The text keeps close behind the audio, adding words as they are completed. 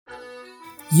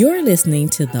You're listening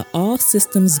to the All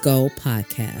Systems Go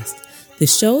podcast, the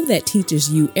show that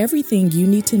teaches you everything you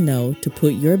need to know to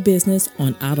put your business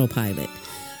on autopilot.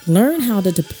 Learn how to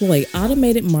deploy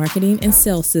automated marketing and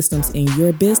sales systems in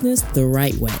your business the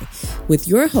right way with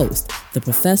your host, the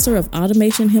professor of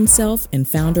automation himself and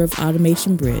founder of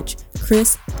Automation Bridge,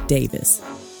 Chris Davis.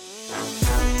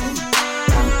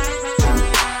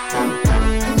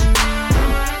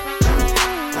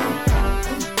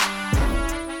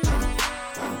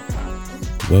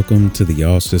 Welcome to the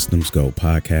All Systems Go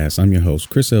podcast. I'm your host,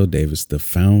 Chris L. Davis, the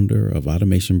founder of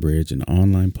Automation Bridge, an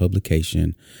online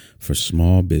publication for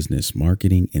small business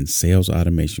marketing and sales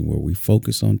automation, where we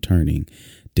focus on turning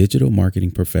digital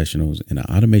marketing professionals into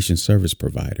automation service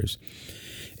providers.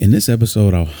 In this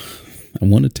episode, I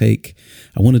want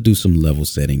to do some level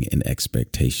setting and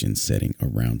expectation setting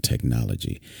around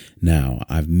technology. Now,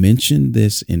 I've mentioned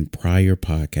this in prior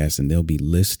podcasts and they'll be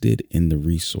listed in the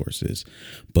resources,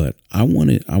 but I want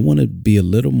to be a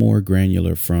little more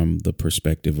granular from the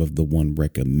perspective of the one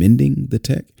recommending the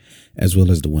tech, as well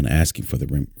as the one asking for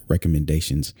the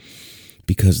recommendations,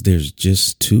 because there's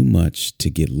just too much to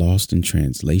get lost in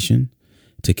translation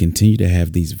to continue to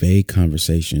have these vague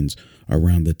conversations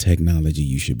around the technology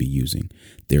you should be using.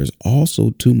 There's also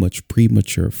too much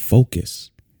premature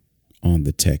focus on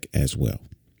the tech as well.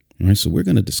 All right, so we're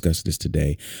going to discuss this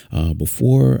today.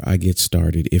 Before I get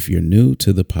started, if you're new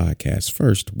to the podcast,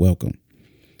 first, welcome.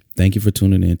 Thank you for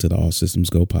tuning in to the All Systems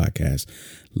Go podcast.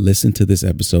 Listen to this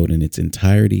episode in its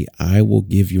entirety. I will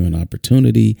give you an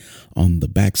opportunity on the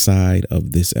backside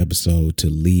of this episode to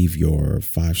leave your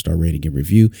 5-star rating and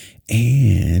review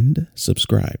and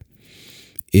subscribe.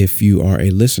 If you are a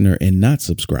listener and not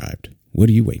subscribed, what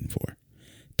are you waiting for?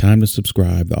 Time to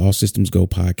subscribe. The All Systems Go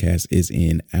podcast is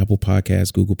in Apple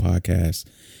Podcasts, Google Podcasts.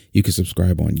 You can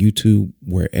subscribe on YouTube,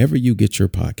 wherever you get your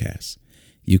podcasts.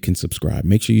 You can subscribe.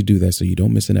 Make sure you do that so you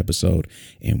don't miss an episode.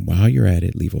 And while you're at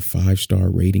it, leave a 5-star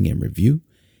rating and review.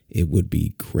 It would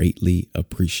be greatly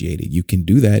appreciated. You can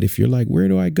do that if you're like, where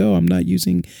do I go? I'm not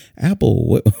using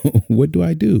Apple. What do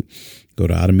I do? Go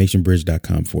to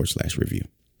automationbridge.com/review.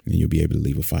 And you'll be able to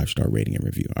leave a 5-star rating and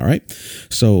review. All right.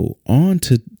 So on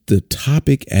to the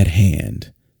topic at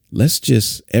hand. Let's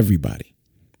take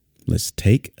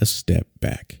a step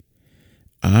back.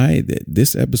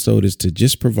 This episode is to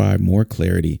just provide more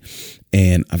clarity.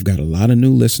 And I've got a lot of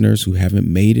new listeners who haven't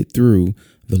made it through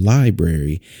the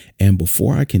library. And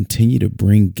before I continue to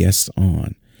bring guests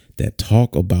on that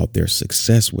talk about their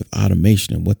success with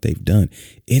automation and what they've done,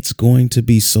 it's going to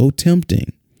be so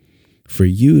tempting for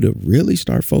you to really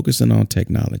start focusing on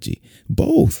technology.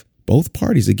 Both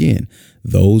parties, again,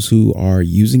 those who are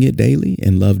using it daily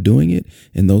and love doing it,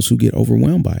 and those who get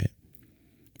overwhelmed by it.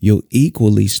 You'll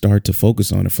equally start to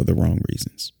focus on it for the wrong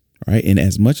reasons. Right. And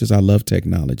as much as I love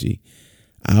technology,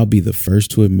 I'll be the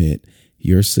first to admit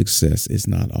your success is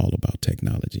not all about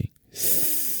technology.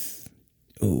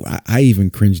 Oh, I even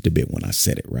cringed a bit when I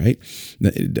said it. Right.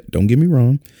 Now, don't get me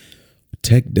wrong.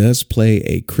 Tech does play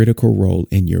a critical role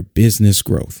in your business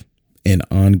growth and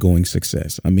ongoing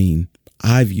success. I mean,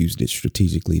 I've used it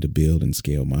strategically to build and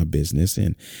scale my business,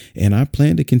 and I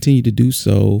plan to continue to do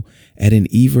so at an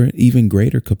even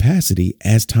greater capacity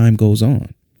as time goes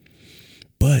on.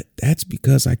 But that's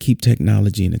because I keep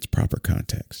technology in its proper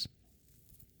context.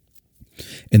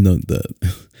 And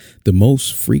the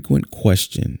most frequent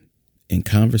question and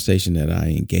conversation that I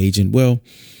engage in, well,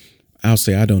 I'll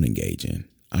say I don't engage in.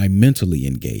 I mentally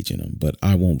engage in them, but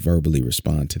I won't verbally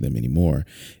respond to them anymore,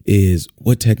 is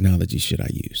what technology should I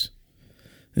use?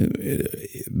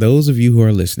 Those of you who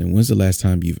are listening, when's the last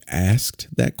time you've asked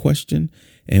that question?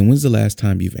 And when's the last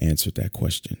time you've answered that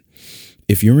question?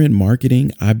 If you're in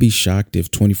marketing, I'd be shocked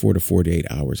if 24 to 48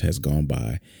 hours has gone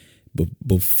by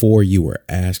before you were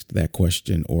asked that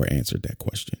question or answered that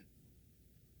question.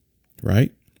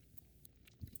 Right?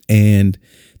 And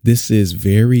this is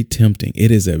very tempting. It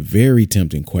is a very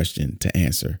tempting question to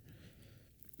answer,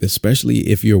 especially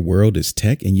if your world is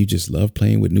tech and you just love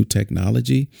playing with new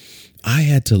technology. I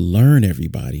had to learn,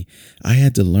 everybody. I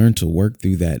had to learn to work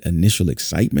through that initial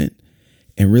excitement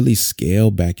and really scale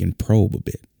back and probe a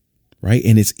bit. Right.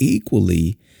 And it's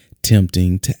equally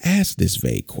tempting to ask this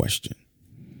vague question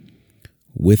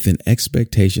with an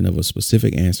expectation of a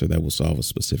specific answer that will solve a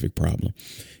specific problem.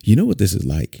 You know what this is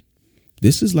like?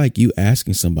 This is like you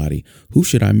asking somebody, who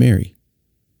should I marry?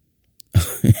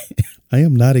 I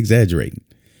am not exaggerating.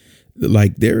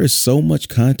 Like, there is so much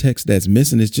context that's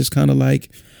missing. It's just kind of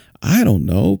like, I don't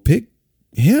know, pick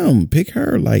him, pick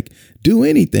her, like, do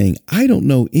anything. I don't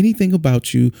know anything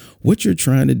about you, what you're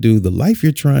trying to do, the life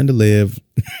you're trying to live.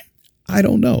 I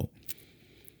don't know.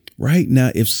 Right now,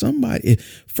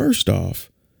 first off,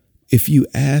 if you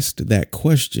asked that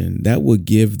question, that would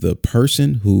give the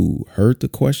person who heard the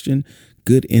question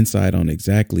good insight on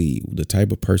exactly the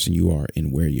type of person you are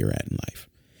and where you're at in life.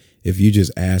 If you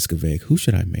just ask a vague, who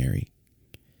should I marry?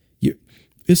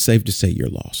 It's safe to say you're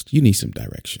lost. You need some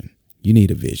direction. You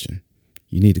need a vision.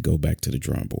 You need to go back to the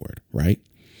drawing board, right?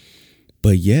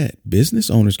 But yet business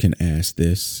owners can ask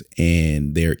this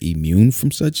and they're immune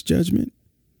from such judgment.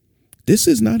 This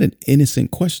is not an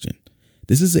innocent question.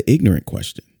 This is an ignorant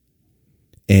question.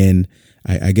 And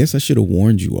I guess I should have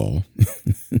warned you all.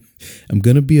 I'm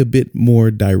going to be a bit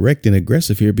more direct and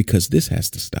aggressive here because this has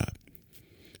to stop.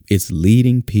 It's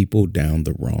leading people down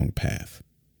the wrong path.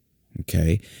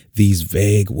 Okay. These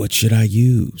vague, what should I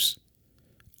use?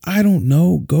 I don't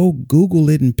know. Go Google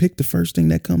it and pick the first thing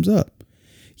that comes up.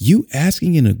 You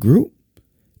asking in a group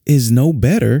is no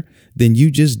better than you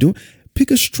just doing.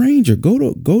 Pick a stranger. Go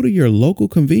to your local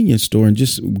convenience store and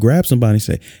just grab somebody and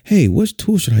say, hey, what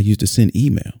tool should I use to send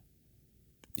email?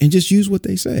 And just use what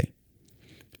they say.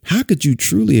 How could you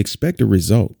truly expect a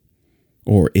result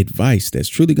or advice that's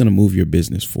truly going to move your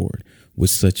business forward with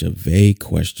such a vague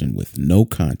question with no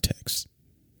context,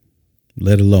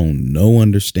 let alone no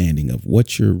understanding of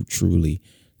what you're truly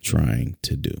trying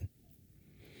to do?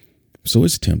 So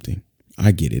it's tempting.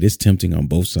 I get it. It's tempting on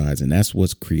both sides. And that's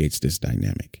what creates this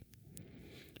dynamic.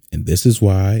 And this is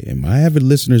why, and my avid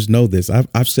listeners know this,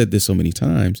 I've said this so many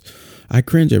times, I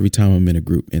cringe every time I'm in a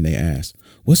group and they ask,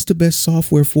 what's the best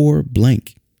software for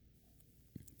blank?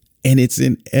 And it's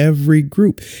in every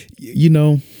group. You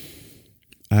know,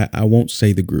 I won't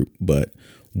say the group, but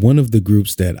one of the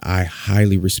groups that I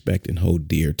highly respect and hold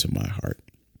dear to my heart,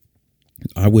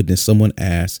 I witnessed someone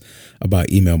ask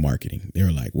about email marketing. They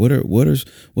were like,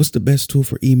 what's the best tool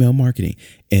for email marketing?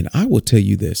 And I will tell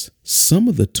you this, some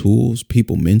of the tools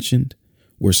people mentioned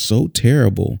were so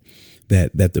terrible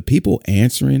that the people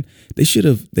answering, they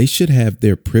should have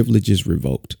their privileges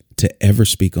revoked to ever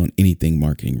speak on anything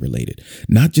marketing related,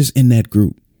 not just in that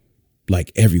group,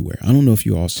 like everywhere. I don't know if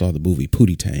you all saw the movie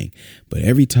Pootie Tang, but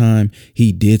every time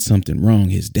he did something wrong,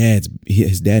 his dad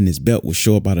and his belt would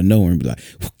show up out of nowhere and be like,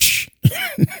 whoosh.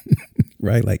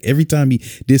 Right? Like every time he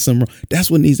did something wrong, that's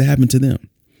what needs to happen to them.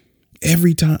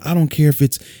 Every time. I don't care if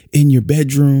it's in your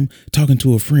bedroom talking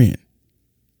to a friend,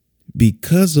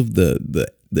 because of the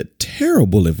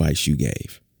terrible advice you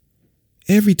gave.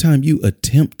 Every time you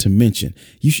attempt to mention,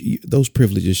 those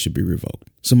privileges should be revoked.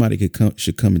 Somebody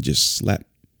should come and just slap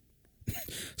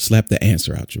the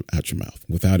answer out your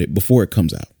mouth before it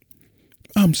comes out.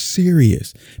 I'm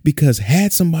serious, because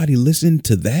had somebody listened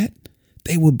to that,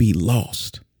 they would be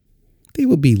lost. They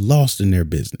would be lost in their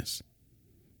business,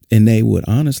 and they would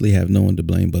honestly have no one to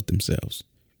blame but themselves.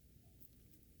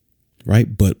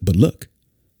 Right? But look,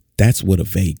 that's what a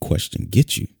vague question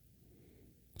gets you.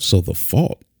 So the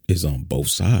fault is on both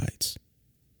sides.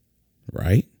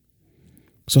 Right?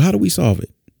 So how do we solve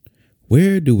it?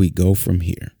 Where do we go from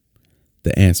here?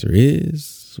 The answer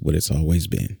is what it's always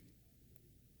been: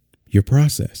 your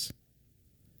process.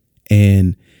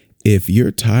 And if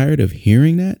you're tired of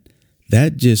hearing that,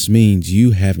 that just means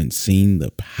you haven't seen the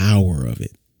power of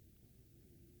it.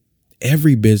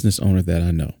 Every business owner that I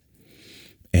know,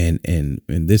 and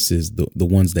this is the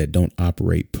ones that don't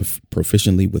operate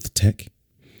proficiently with tech,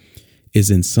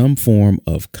 is in some form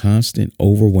of constant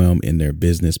overwhelm in their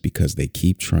business because they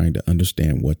keep trying to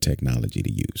understand what technology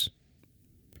to use.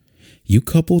 You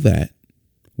couple that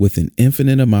with an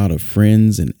infinite amount of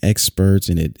friends and experts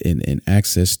and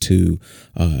access to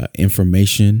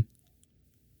information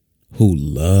who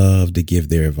love to give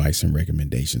their advice and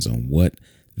recommendations on what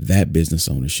that business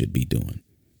owner should be doing.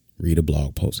 Read a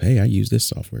blog post. Hey, I use this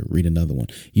software. Read another one.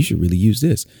 You should really use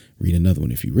this. Read another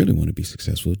one. If you really want to be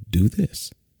successful, do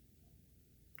this.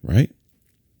 Right?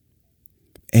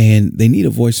 And they need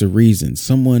a voice of reason,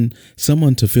 someone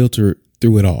to filter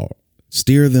through it all,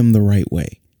 steer them the right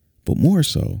way. But more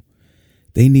so,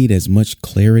 they need as much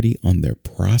clarity on their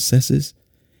processes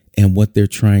and what they're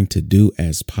trying to do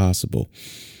as possible.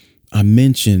 I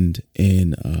mentioned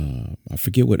in, I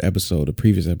forget what episode, a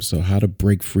previous episode, how to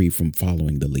break free from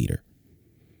following the leader.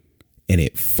 And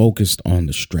it focused on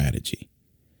the strategy.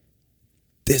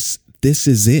 This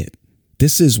is it.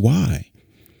 This is why.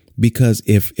 Because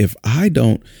if I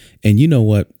don't, and you know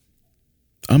what,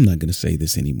 I'm not going to say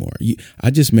this anymore.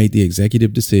 I just made the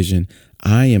executive decision.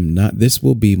 This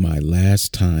will be my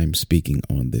last time speaking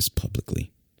on this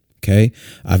publicly. Okay.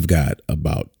 I've got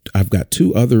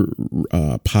two other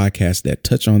podcasts that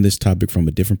touch on this topic from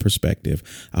a different perspective.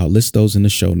 I'll list those in the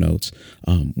show notes.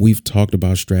 We've talked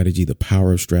about strategy, the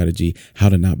power of strategy, how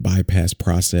to not bypass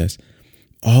process.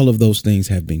 All of those things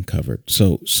have been covered.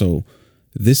 So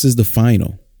this is the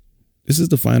final. This is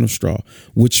the final straw,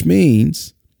 which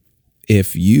means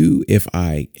if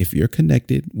you're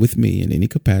connected with me in any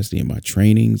capacity in my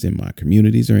trainings, in my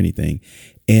communities or anything,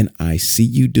 and I see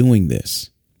you doing this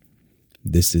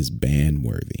is ban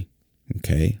worthy.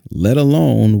 Okay. Let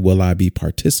alone will I be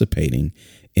participating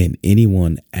in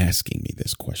anyone asking me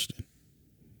this question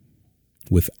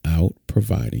without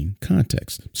providing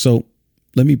context. So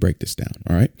let me break this down.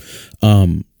 All right.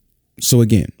 So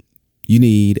again, you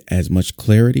need as much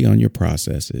clarity on your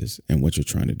processes and what you're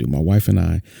trying to do. My wife and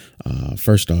I,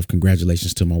 first off,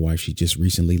 congratulations to my wife. She just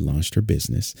recently launched her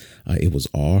business. It was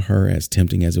all her, as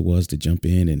tempting as it was to jump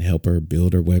in and help her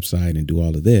build her website and do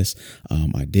all of this.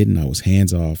 I didn't. I was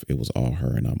hands off. It was all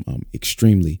her. And I'm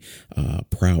extremely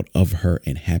proud of her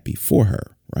and happy for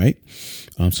her. Right.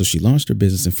 So she launched her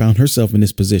business and found herself in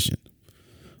this position,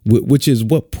 which is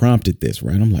what prompted this,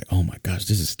 right? I'm like, oh my gosh,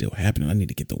 this is still happening. I need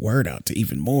to get the word out to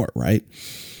even more, right?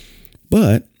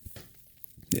 But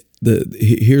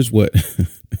here's what.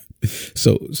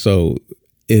 so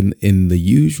in the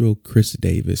usual Chris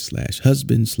Davis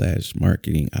 /husband/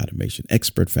 marketing automation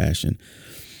expert fashion,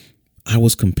 I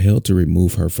was compelled to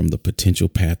remove her from the potential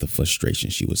path of frustration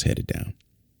she was headed down.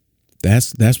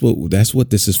 That's what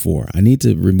this is for. I need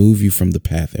to remove you from the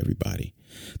path, everybody.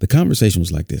 The conversation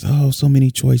was like this. Oh, so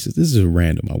many choices. This is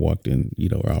random. I walked in,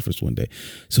 our office one day.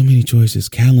 So many choices.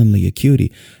 Calendly,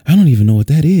 Acuity. I don't even know what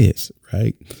that is.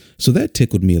 Right. So that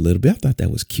tickled me a little bit. I thought that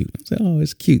was cute. I was like, oh,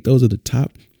 it's cute. Those are the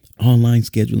top online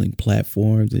scheduling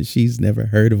platforms, and she's never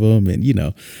heard of them. And,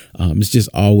 it's just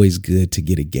always good to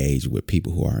get engaged with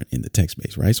people who aren't in the tech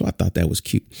space. Right. So I thought that was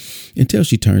cute until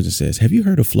she turns and says, have you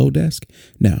heard of Flowdesk?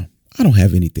 Now, I don't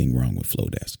have anything wrong with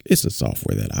Flowdesk. It's a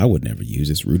software that I would never use.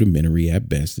 It's rudimentary at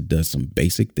best. It does some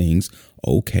basic things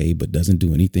okay, but doesn't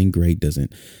do anything great,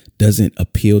 doesn't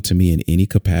appeal to me in any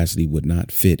capacity, would not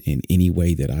fit in any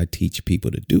way that I teach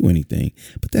people to do anything.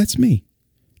 But that's me.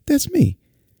 That's me.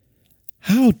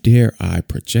 How dare I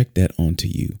project that onto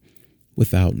you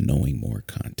without knowing more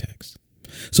context?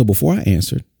 So before I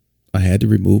answered, I had to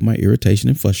remove my irritation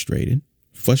and frustration,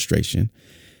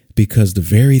 because the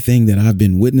very thing that I've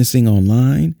been witnessing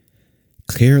online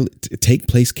take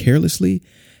place carelessly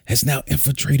has now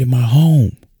infiltrated my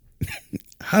home.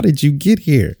 How did you get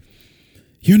here?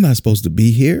 You're not supposed to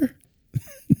be here.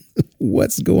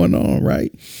 What's going on,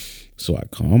 right? So I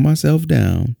calmed myself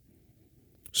down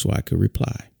so I could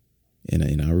reply.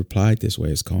 And I replied this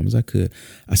way as calm as I could.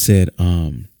 I said,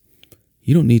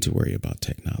 you don't need to worry about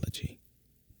technology.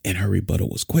 And her rebuttal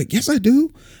was quick. Yes, I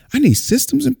do. I need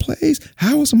systems in place.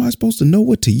 How else am I supposed to know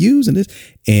what to use?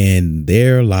 And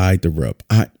there lied the rub.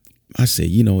 I said,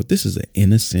 you know what? This is an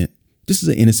innocent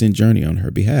journey on her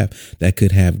behalf that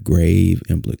could have grave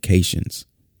implications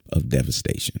of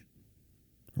devastation.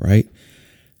 Right?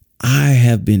 I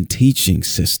have been teaching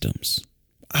systems.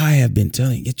 I have been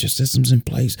telling you, get your systems in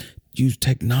place. Use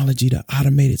technology to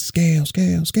automate it.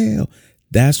 Scale.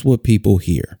 That's what people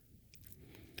hear.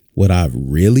 What I've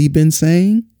really been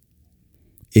saying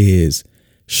is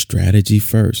strategy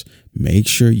first. Make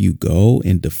sure you go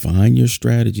and define your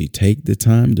strategy. Take the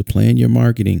time to plan your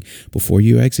marketing before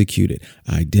you execute it.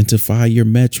 Identify your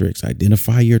metrics,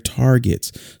 identify your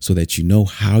targets so that you know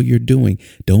how you're doing.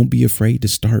 Don't be afraid to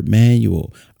start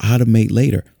manual, automate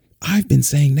later. I've been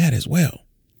saying that as well.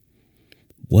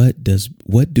 What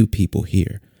do people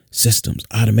hear? Systems,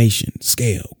 automation,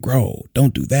 scale, grow.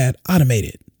 Don't do that. Automate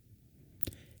it.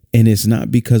 And it's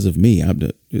not because of me.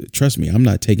 Trust me, I'm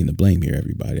not taking the blame here,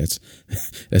 everybody.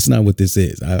 That's not what this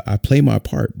is. I play my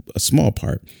part, a small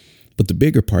part, but the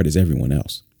bigger part is everyone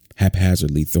else.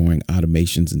 Haphazardly throwing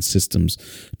automations and systems,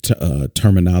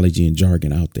 terminology and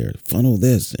jargon out there. Funnel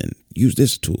this and use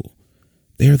this tool.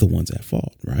 They're the ones at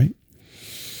fault, right?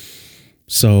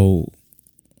 So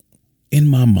in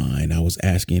my mind, I was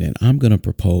asking, and I'm going to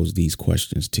propose these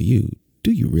questions to you.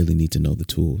 Do you really need to know the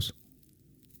tools?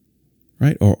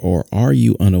 Right? Or are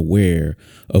you unaware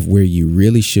of where you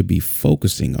really should be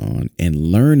focusing on, and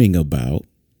learning about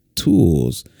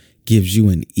tools gives you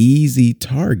an easy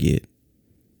target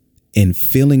and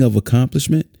feeling of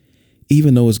accomplishment,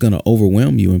 even though it's going to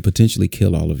overwhelm you and potentially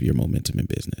kill all of your momentum in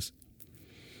business?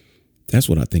 That's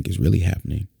what I think is really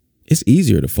happening. It's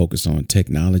easier to focus on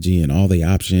technology and all the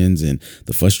options and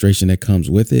the frustration that comes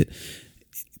with it,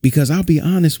 because I'll be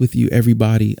honest with you,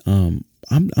 everybody. I'm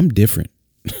different.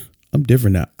 I'm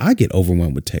different now. I get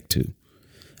overwhelmed with tech too.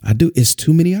 I do. It's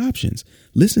too many options.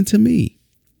 Listen to me.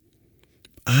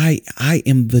 I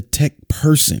am the tech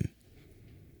person.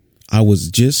 I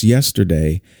was just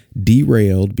yesterday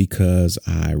derailed because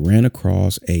I ran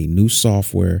across a new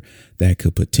software that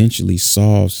could potentially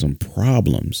solve some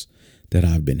problems that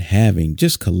I've been having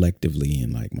just collectively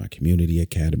in like my community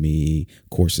academy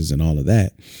courses and all of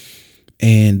that.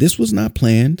 And this was not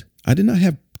planned. I did not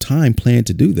have time planned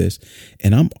to do this.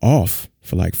 And I'm off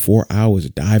for like 4 hours,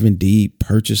 diving deep,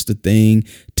 purchased the thing,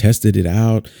 tested it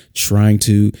out, trying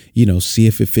to, see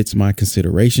if it fits my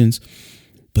considerations.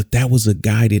 But that was a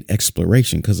guided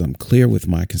exploration because I'm clear with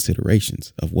my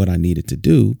considerations of what I needed to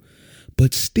do.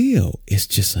 But still, it's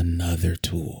just another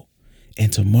tool.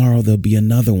 And tomorrow there'll be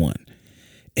another one.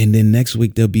 And then next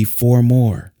week there'll be 4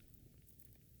 more.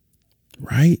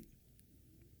 Right?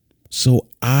 So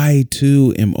I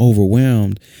too am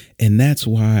overwhelmed. And that's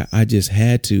why I just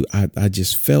had to, I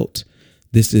just felt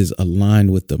this is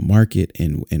aligned with the market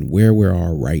and where we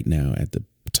are right now at the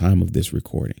time of this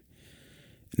recording.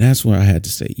 And that's where I had to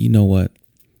say, you know what?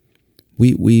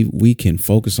 We can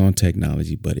focus on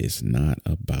technology, but it's not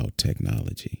about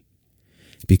technology.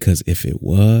 Because if it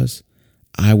was,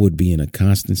 I would be in a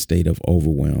constant state of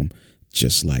overwhelm,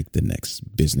 just like the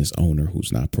next business owner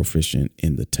who's not proficient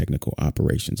in the technical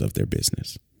operations of their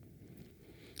business.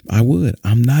 I would.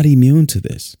 I'm not immune to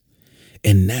this.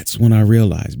 And that's when I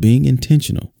realized being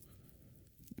intentionally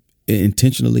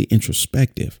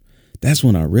introspective. That's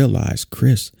when I realized,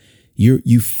 Chris,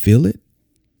 you feel it.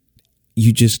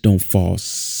 You just don't fall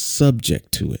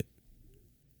subject to it.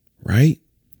 Right?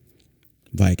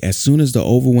 Like as soon as the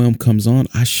overwhelm comes on,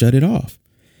 I shut it off.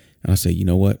 And I say, you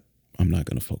know what? I'm not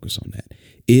going to focus on that.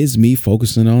 Is me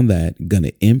focusing on that going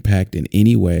to impact in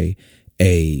any way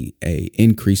a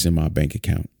increase in my bank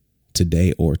account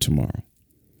today or tomorrow?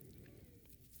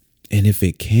 And if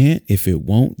it can't, if it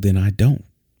won't, then I don't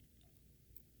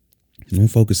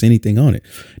focus anything on it.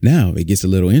 Now it gets a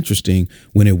little interesting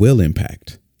when it will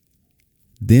impact.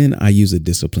 Then I use a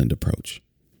disciplined approach.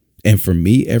 And for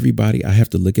me, everybody, I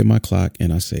have to look at my clock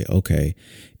and I say, okay,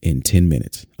 in 10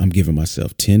 minutes, I'm giving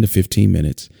myself 10 to 15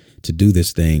 minutes to do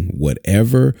this thing,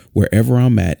 wherever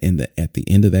I'm at the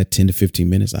end of that 10 to 15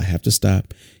 minutes, I have to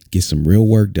stop, get some real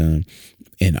work done,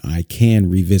 and I can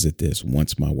revisit this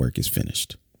once my work is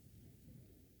finished.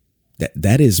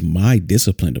 That is my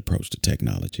disciplined approach to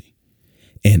technology.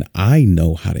 And I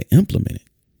know how to implement it.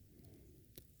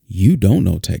 You don't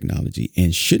know technology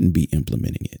and shouldn't be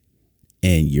implementing it.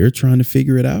 And you're trying to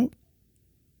figure it out,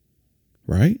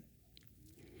 right?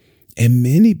 And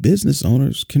many business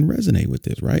owners can resonate with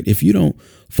this, right? If you don't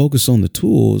focus on the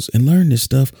tools and learn this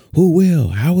stuff, who will?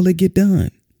 How will it get done?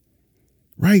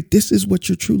 Right? This is what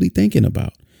you're truly thinking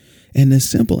about. And the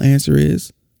simple answer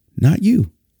is not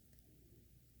you.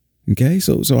 Okay,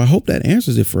 so I hope that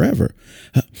answers it forever.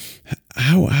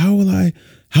 How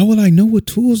will I know what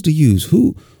tools to use?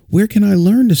 Where can I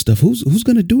learn this stuff? Who's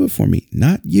going to do it for me?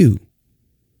 Not you.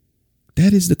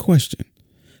 That is the question.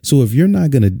 So if you're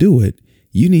not going to do it,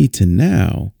 you need to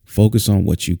now focus on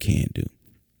what you can do.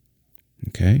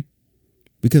 Okay?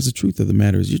 Because the truth of the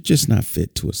matter is you're just not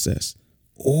fit to assess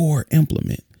or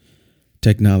implement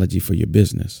technology for your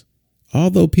business.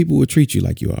 Although people will treat you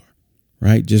like you are,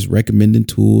 right? Just recommending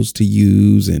tools to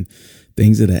use and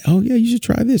things of that. Oh, yeah, you should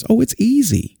try this. Oh, it's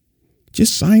easy.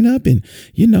 Just sign up and,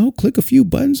 click a few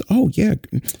buttons. Oh, yeah,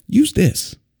 use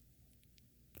this.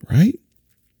 Right?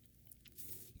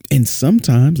 And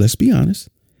sometimes, let's be honest,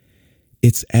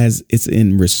 it's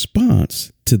in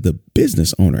response to the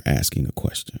business owner asking a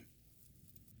question.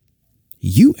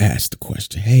 You ask the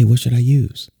question, hey, what should I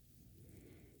use?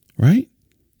 Right?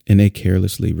 And they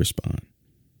carelessly respond.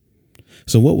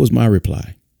 So what was my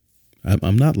reply?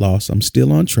 I'm not lost. I'm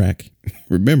still on track.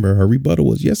 Remember, her rebuttal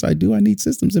was, yes, I do. I need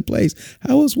systems in place.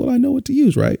 How else will I know what to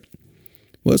use, right?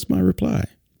 What's my reply?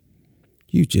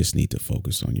 You just need to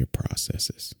focus on your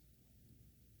processes.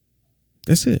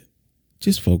 That's it.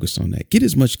 Just focus on that. Get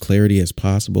as much clarity as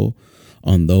possible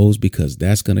on those because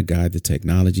that's going to guide the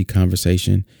technology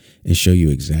conversation and show you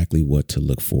exactly what to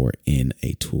look for in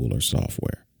a tool or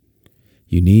software.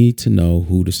 You need to know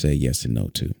who to say yes and no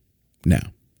to.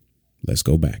 Now, let's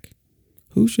go back.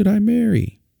 Who should I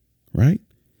marry? Right?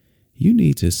 You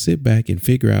need to sit back and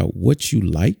figure out what you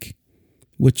like,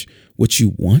 what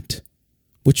you want,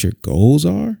 what your goals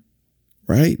are,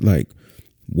 right? Like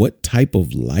what type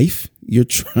of life you're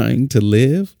trying to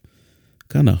live,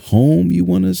 kind of home you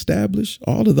want to establish,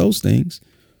 all of those things.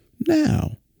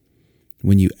 Now,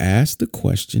 when you ask the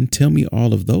question, tell me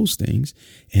all of those things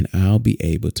and I'll be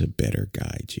able to better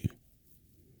guide you.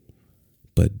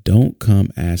 But don't come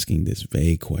asking this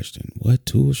vague question. What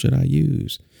tool should I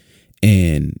use?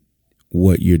 And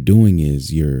what you're doing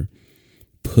is you're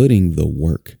putting the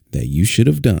work that you should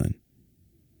have done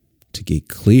to get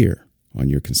clear on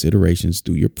your considerations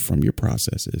from your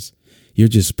processes. You're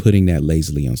just putting that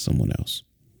lazily on someone else.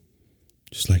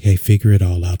 Just like, hey, figure it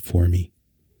all out for me.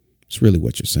 It's really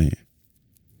what you're saying.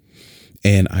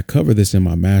 And I cover this in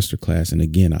my masterclass. And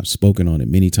again, I've spoken on it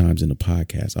many times in the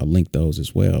podcast. I'll link those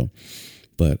as well.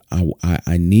 But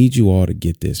I need you all to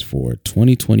get this for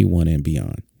 2021 and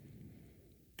beyond.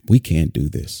 We can't do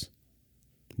this.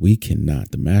 We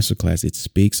cannot. The masterclass, it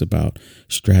speaks about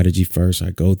strategy first.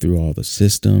 I go through all the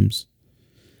systems,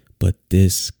 but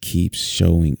this keeps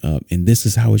showing up. And this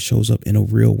is how it shows up in a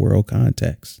real world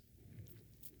context.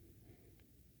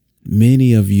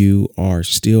 Many of you are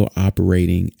still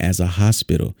operating as a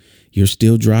hospital. You're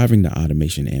still driving the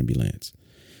automation ambulance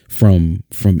from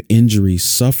injuries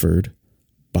suffered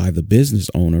by the business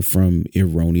owner from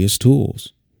erroneous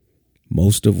tools,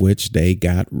 most of which they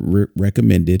got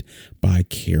recommended by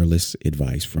careless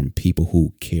advice from people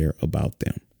who care about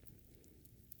them.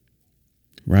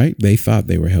 Right? They thought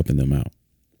they were helping them out.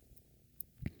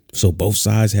 So both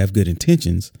sides have good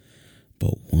intentions,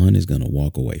 but one is going to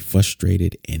walk away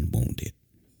frustrated and wounded.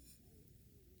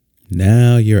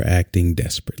 Now you're acting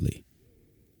desperately.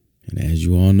 And as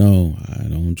you all know, I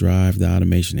don't drive the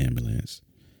automation ambulance.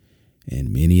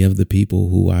 And many of the people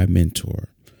who I mentor,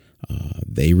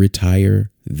 they retire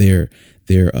their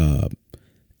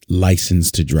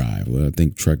license to drive. Well, I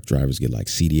think truck drivers get like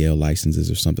CDL licenses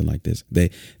or something like this.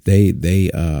 They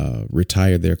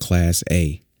retire their Class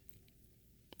A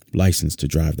license to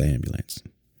drive the ambulance.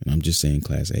 And I'm just saying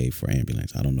Class A for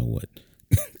ambulance. I don't know what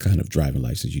kind of driving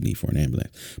license you need for an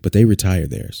ambulance, but they retire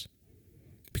theirs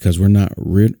because we're not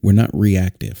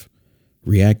reactive.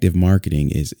 Reactive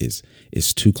marketing is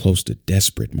too close to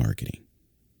desperate marketing.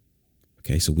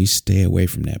 Okay, so we stay away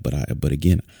from that. But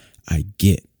again, I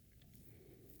get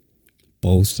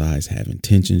both sides have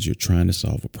intentions. You're trying to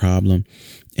solve a problem,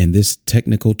 and this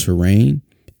technical terrain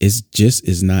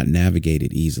is not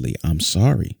navigated easily. I'm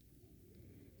sorry.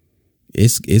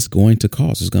 It's going to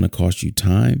cost. It's going to cost you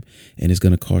time, and it's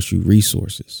going to cost you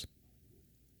resources.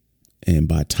 And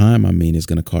by time, I mean it's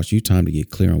going to cost you time to get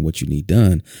clear on what you need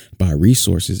done. By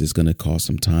resources, it's going to cost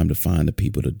some time to find the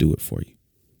people to do it for you.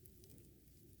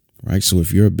 Right. So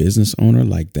if you're a business owner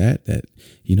like that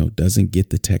doesn't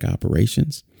get the tech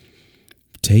operations,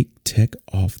 take tech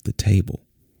off the table.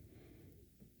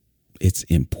 It's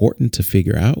important to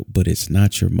figure out, but it's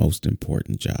not your most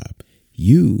important job.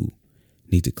 You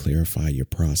need to clarify your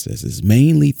processes,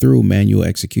 mainly through manual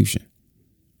execution.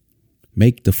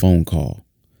 Make the phone call,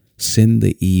 send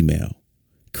the email,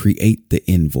 create the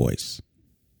invoice,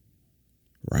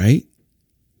 right?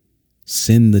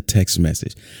 Send the text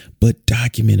message, but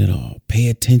document it all. Pay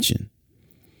attention.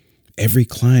 Every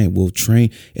client will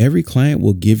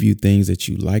give you things that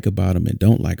you like about them and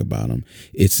don't like about them.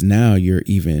 It's now you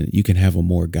can have a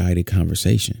more guided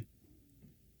conversation.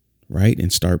 Right?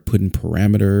 And start putting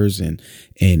parameters and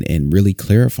really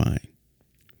clarifying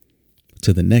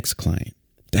to the next client.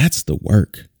 That's the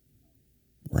work,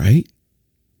 right?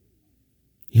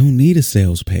 You don't need a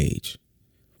sales page.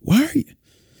 Why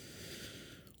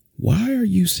are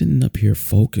you sitting up here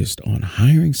focused on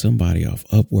hiring somebody off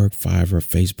Upwork, Fiverr,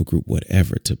 Facebook group,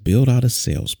 whatever, to build out a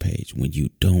sales page when you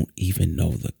don't even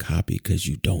know the copy because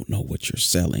you don't know what you're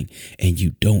selling and you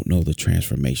don't know the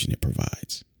transformation it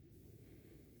provides?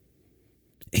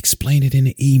 Explain it in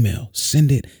an email. Send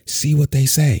it. See what they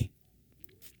say.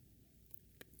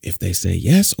 If they say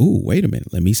yes, wait a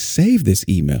minute. Let me save this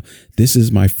email. This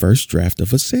is my first draft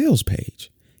of a sales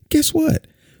page. Guess what?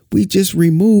 We just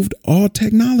removed all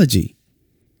technology.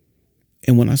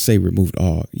 And when I say removed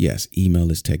all, yes, email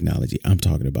is technology. I'm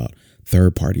talking about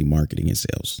third-party marketing and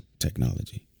sales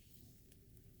technology.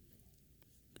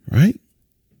 Right?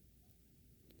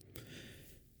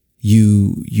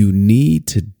 You need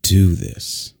to do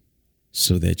this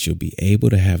so that you'll be able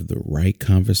to have the right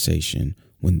conversation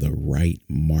when you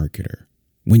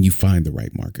find the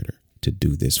right marketer to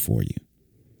do this for you.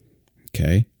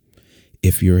 Okay?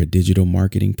 If you're a digital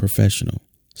marketing professional,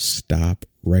 stop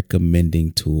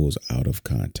recommending tools out of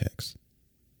context.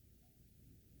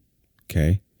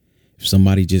 Okay? If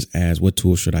somebody just asks, what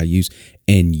tool should I use?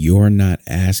 And you're not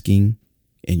asking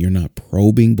and you're not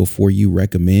probing before you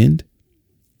recommend,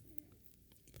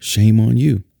 shame on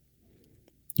you.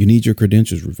 You need your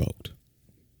credentials revoked.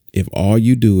 If all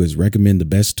you do is recommend the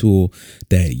best tool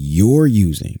that you're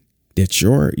using, that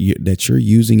you're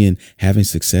using and having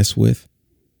success with,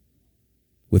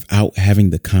 without having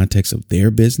the context of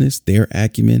their business, their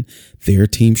acumen, their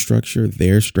team structure,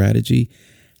 their strategy,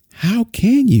 how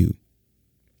can you?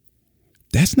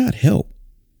 That's not help.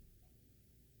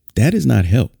 That is not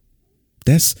help.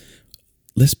 Let's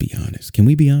be honest. Can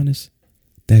we be honest?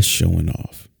 That's showing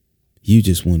off. You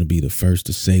just want to be the first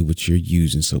to say what you're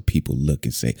using so people look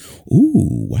and say,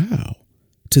 ooh, wow.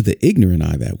 To the ignorant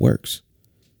eye, that works.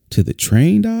 To the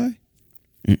trained eye,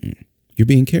 You're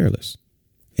being careless.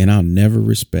 And I'll never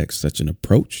respect such an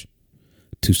approach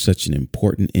to such an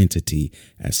important entity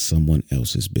as someone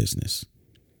else's business.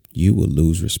 You will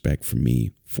lose respect for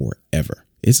me forever.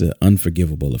 It's an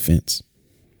unforgivable offense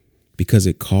because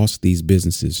it costs these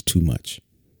businesses too much.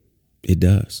 It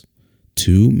does.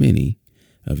 Too many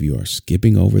of you are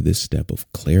skipping over this step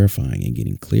of clarifying and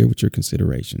getting clear with your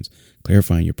considerations,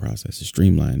 clarifying your processes,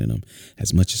 streamlining them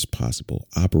as much as possible,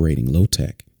 operating low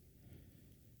tech,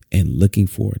 and looking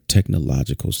for a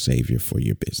technological savior for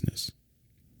your business.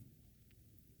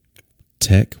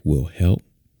 Tech will help.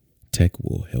 Tech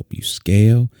will help you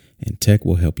scale, and tech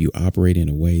will help you operate in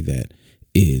a way that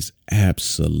is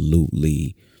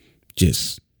absolutely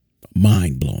just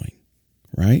mind-blowing,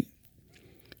 right?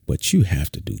 But you have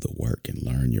to do the work and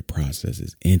learn your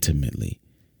processes intimately.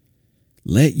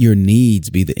 Let your needs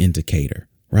be the indicator,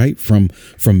 right? From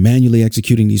manually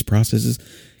executing these processes,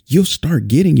 you'll start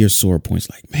getting your sore points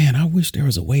like, man, I wish there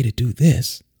was a way to do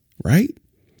this, right?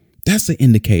 That's the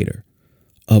indicator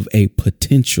of a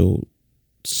potential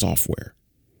software,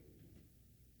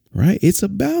 right? It's a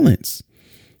balance.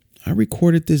 I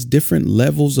recorded this different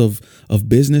levels of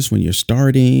business when you're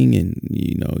starting and,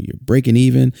 you're breaking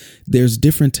even. There's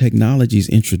different technologies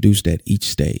introduced at each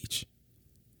stage.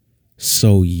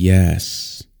 So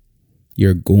yes,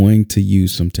 you're going to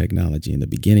use some technology in the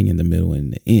beginning, in the middle,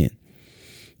 and the end.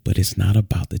 But it's not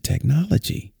about the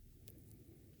technology.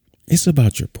 It's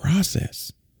about your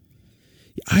process.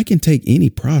 I can take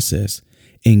any process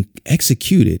and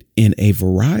execute it in a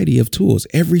variety of tools.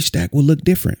 Every stack will look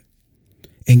different.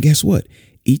 And guess what?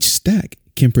 Each stack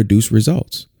can produce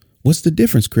results. What's the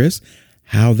difference, Chris?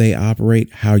 How they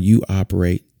operate, how you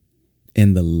operate,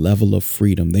 and the level of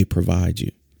freedom they provide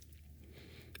you.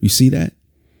 You see that?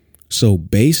 So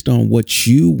based on what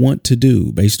you want to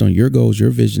do, based on your goals,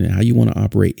 your vision, and how you want to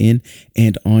operate in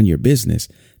and on your business,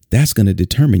 that's going to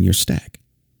determine your stack.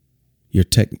 Your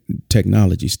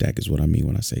technology stack is what I mean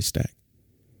when I say stack.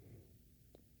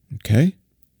 Okay?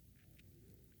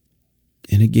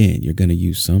 And again, you're going to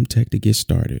use some tech to get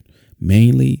started,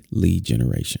 mainly lead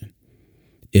generation.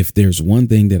 If there's one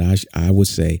thing that I would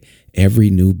say every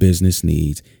new business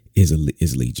needs is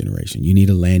lead generation. You need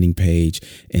a landing page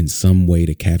and some way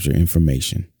to capture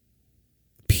information,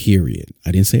 period.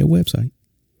 I didn't say a website.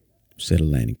 I said a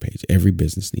landing page. Every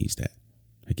business needs that.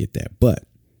 I get that. But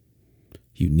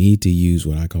you need to use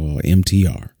what I call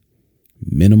MTR,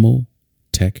 minimal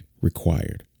tech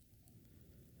required,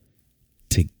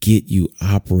 to get you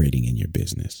operating in your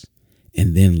business,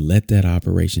 and then let that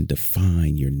operation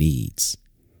define your needs,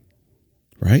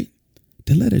 right?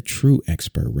 Then let a true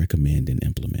expert recommend and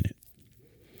implement it.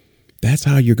 That's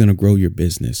how you're going to grow your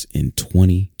business in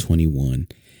 2021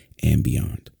 and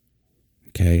beyond.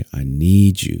 Okay. I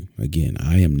need you. Again,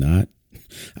 I am not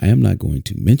going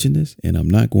to mention this, and I'm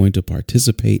not going to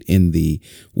participate in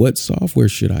what software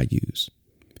should I use?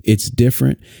 It's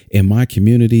different. In my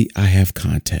community, I have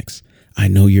context. I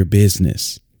know your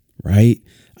business, right?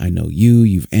 I know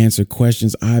you've answered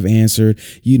questions I've answered,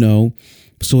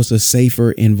 so it's a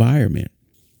safer environment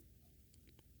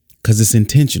because it's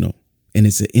intentional and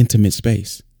it's an intimate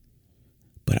space.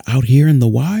 But out here in the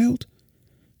wild,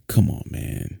 come on,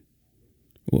 man.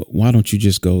 Why don't you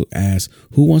just go ask,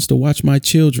 who wants to watch my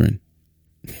children?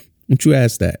 Won't you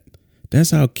ask that?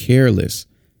 That's how careless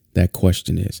that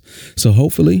question is. So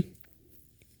hopefully,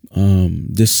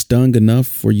 this stung enough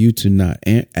for you to not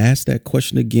ask that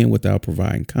question again without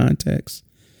providing context,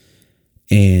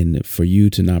 and for you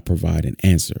to not provide an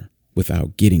answer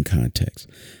without getting context.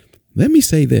 Let me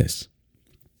say this.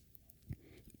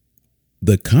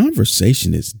 The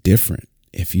conversation is different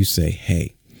if you say,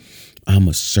 hey, I'm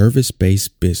a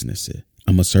service-based business.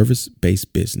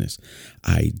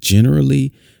 I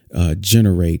generally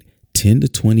generate 10 to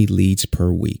 20 leads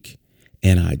per week,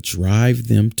 and I drive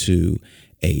them to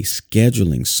a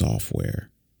scheduling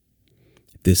software.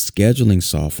 This scheduling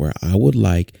software, I would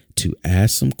like to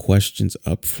ask some questions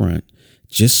up front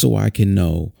just so I can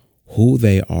know who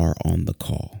they are on the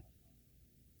call.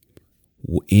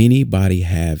 Will anybody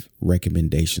have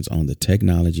recommendations on the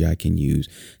technology I can use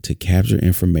to capture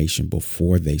information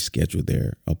before they schedule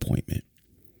their appointment?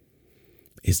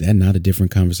 Is that not a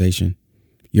different conversation?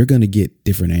 You're going to get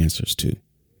different answers too.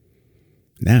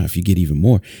 Now, if you get even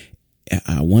more,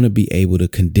 I want to be able to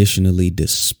conditionally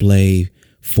display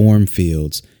form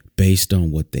fields based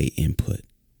on what they input.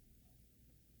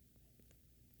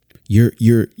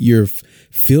 You're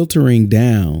filtering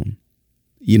down,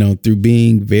 through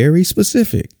being very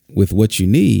specific with what you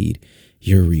need.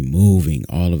 You're removing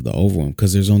all of the overwhelm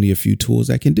because there's only a few tools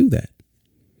that can do that.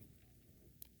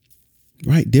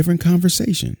 Right? Different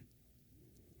conversation.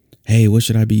 Hey, what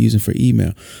should I be using for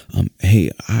email? Hey,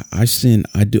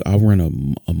 I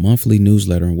run a monthly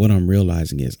newsletter, and what I'm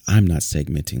realizing is I'm not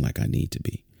segmenting like I need to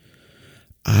be.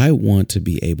 I want to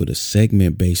be able to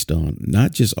segment based on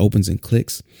not just opens and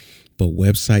clicks, but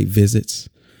website visits.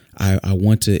 I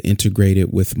want to integrate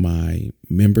it with my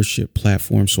membership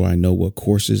platform so I know what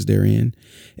courses they're in.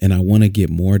 And I want to get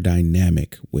more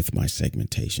dynamic with my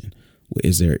segmentation.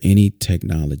 Is there any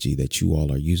technology that you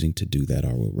all are using to do that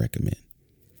or will recommend?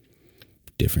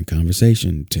 Different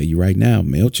conversation. Tell you right now,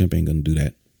 MailChimp ain't going to do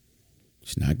that.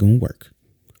 It's not going to work.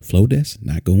 Flowdesk,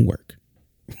 not going to work.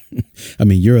 I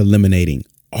mean, you're eliminating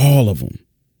all of them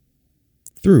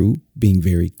through being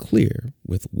very clear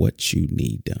with what you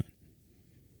need done.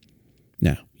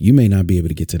 Now, you may not be able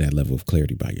to get to that level of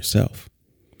clarity by yourself,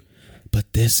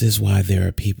 but this is why there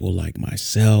are people like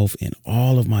myself and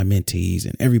all of my mentees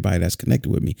and everybody that's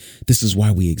connected with me. This is why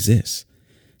we exist,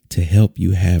 to help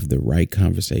you have the right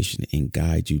conversation and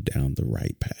guide you down the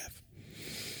right path.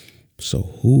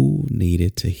 So who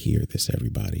needed to hear this,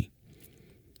 everybody?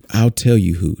 I'll tell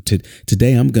you who.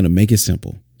 Today, I'm going to make it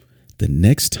simple. The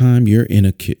next time you're in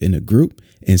a group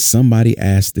and somebody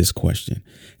asks this question,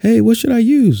 hey, what should I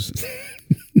use?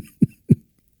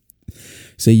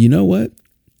 Say, you know what?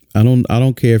 I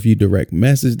don't care if you direct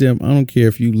message them. I don't care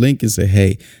if you link and say,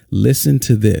 hey, listen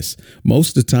to this.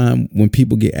 Most of the time when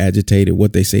people get agitated,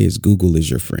 what they say is Google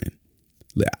is your friend.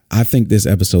 I think this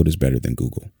episode is better than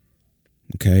Google.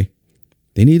 Okay.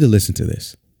 They need to listen to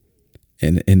this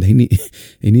and they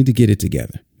need to get it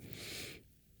together.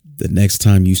 The next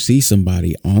time you see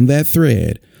somebody on that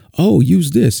thread, oh,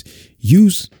 use this,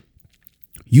 use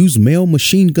Mail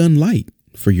Machine Gun Lite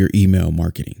for your email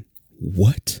marketing.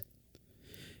 What?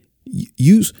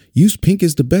 Use pink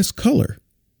is the best color.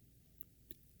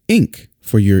 Ink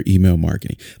for your email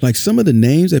marketing. Like some of the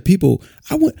names that people,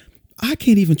 I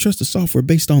can't even trust the software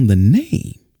based on the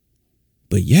name,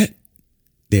 but yet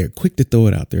they're quick to throw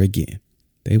it out there again.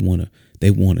 They want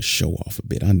to show off a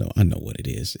bit. I know what it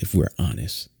is. If we're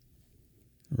honest,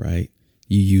 right?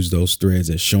 You use those threads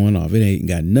as showing off. It ain't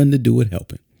got nothing to do with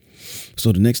helping.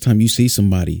 So the next time you see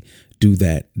somebody do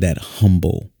that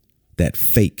humble, that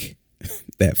fake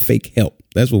help,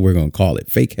 that's what we're going to call it.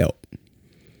 Fake help.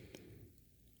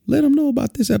 Let them know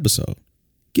about this episode.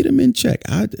 Get them in check.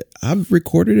 I've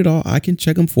recorded it all. I can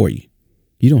check them for you.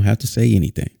 You don't have to say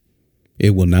anything.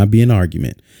 It will not be an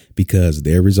argument because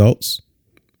their results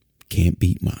can't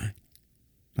beat mine.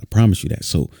 I promise you that.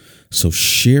 So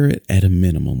share it at a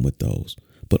minimum with those,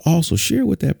 but also share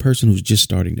with that person who's just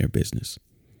starting their business.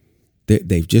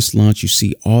 They've just launched. You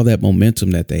see all that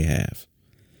momentum that they have.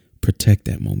 Protect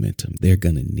that momentum. They're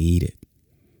going to need it.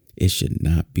 It should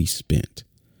not be spent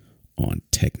on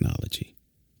technology.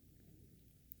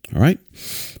 All right.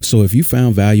 So if you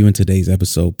found value in today's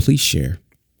episode, please share.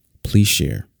 Please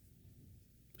share.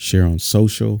 Share on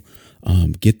social.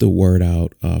 Get the word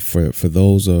out. For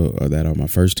those that are my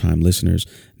first time listeners,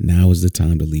 now is the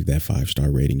time to leave that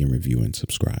 5-star rating and review and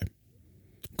subscribe.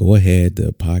 Go ahead.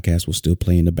 The podcast will still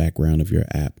play in the background of your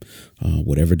app.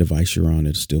 Whatever device you're on,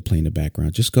 it'll still play in the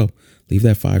background. Just go leave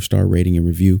that 5-star rating and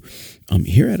review.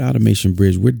 Here at Automation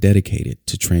Bridge, we're dedicated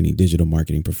to training digital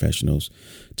marketing professionals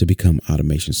to become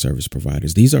automation service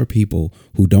providers. These are people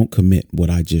who don't commit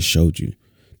what I just showed you.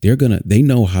 They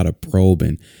know how to probe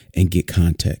and get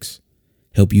context,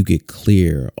 help you get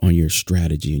clear on your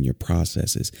strategy and your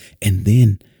processes, and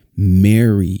then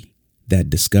marry that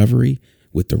discovery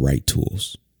with the right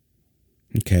tools.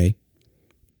 Okay.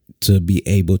 To be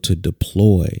able to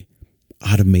deploy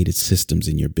automated systems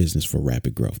in your business for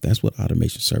rapid growth. That's what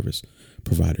automation service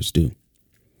providers do.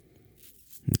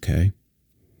 Okay.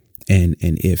 And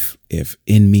if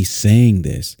in me saying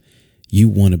this, you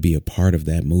want to be a part of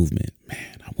that movement,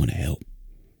 man, I want to help.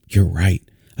 You're right.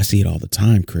 I see it all the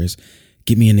time, Chris.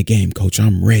 Get me in the game, coach.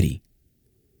 I'm ready.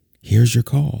 Here's your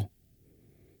call.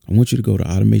 I want you to go to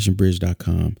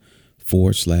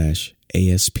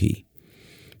automationbridge.com/ASP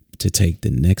to take the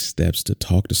next steps to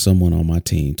talk to someone on my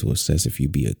team to assess if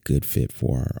you'd be a good fit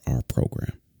for our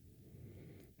program.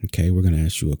 Okay, we're going to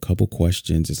ask you a couple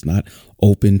questions. It's not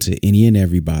open to any and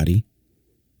everybody,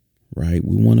 right?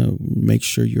 We want to make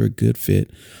sure you're a good fit.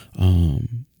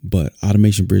 But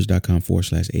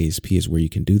automationbridge.com/ASP is where you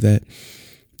can do that.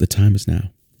 The time is now.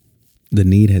 The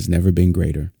need has never been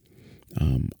greater.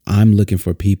 I'm looking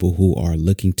for people who are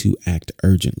looking to act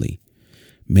urgently.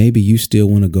 Maybe you still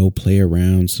want to go play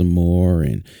around some more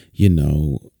and,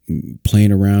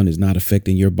 playing around is not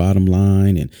affecting your bottom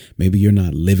line and maybe you're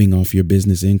not living off your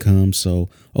business income. So,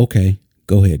 okay,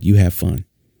 go ahead. You have fun.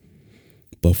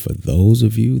 But for those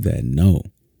of you that know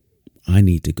I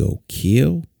need to go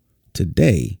kill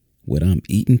today what I'm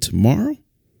eating tomorrow,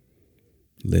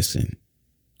 listen,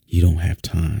 you don't have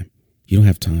time. You don't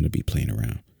have time to be playing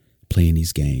around, playing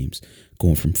these games,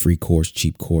 going from free course,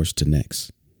 cheap course to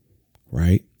next,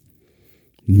 right?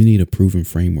 You need a proven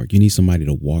framework. You need somebody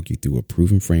to walk you through a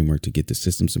proven framework to get the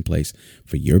systems in place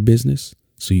for your business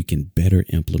so you can better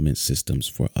implement systems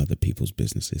for other people's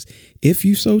businesses. If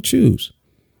you so choose,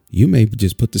 you may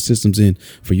just put the systems in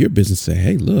for your business. Say,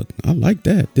 hey, look, I like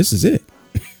that. This is it.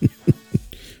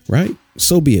 Right?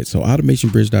 So be it. So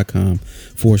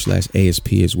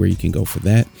automationbridge.com/ASP is where you can go for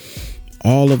that.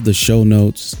 All of the show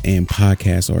notes and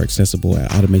podcasts are accessible at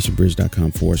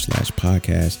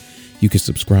automationbridge.com/podcast. You can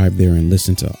subscribe there and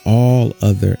listen to all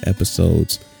other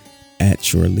episodes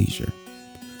at your leisure.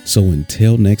 So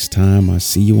until next time I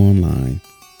see you online,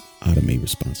 automate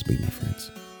responsibly, my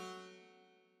friends.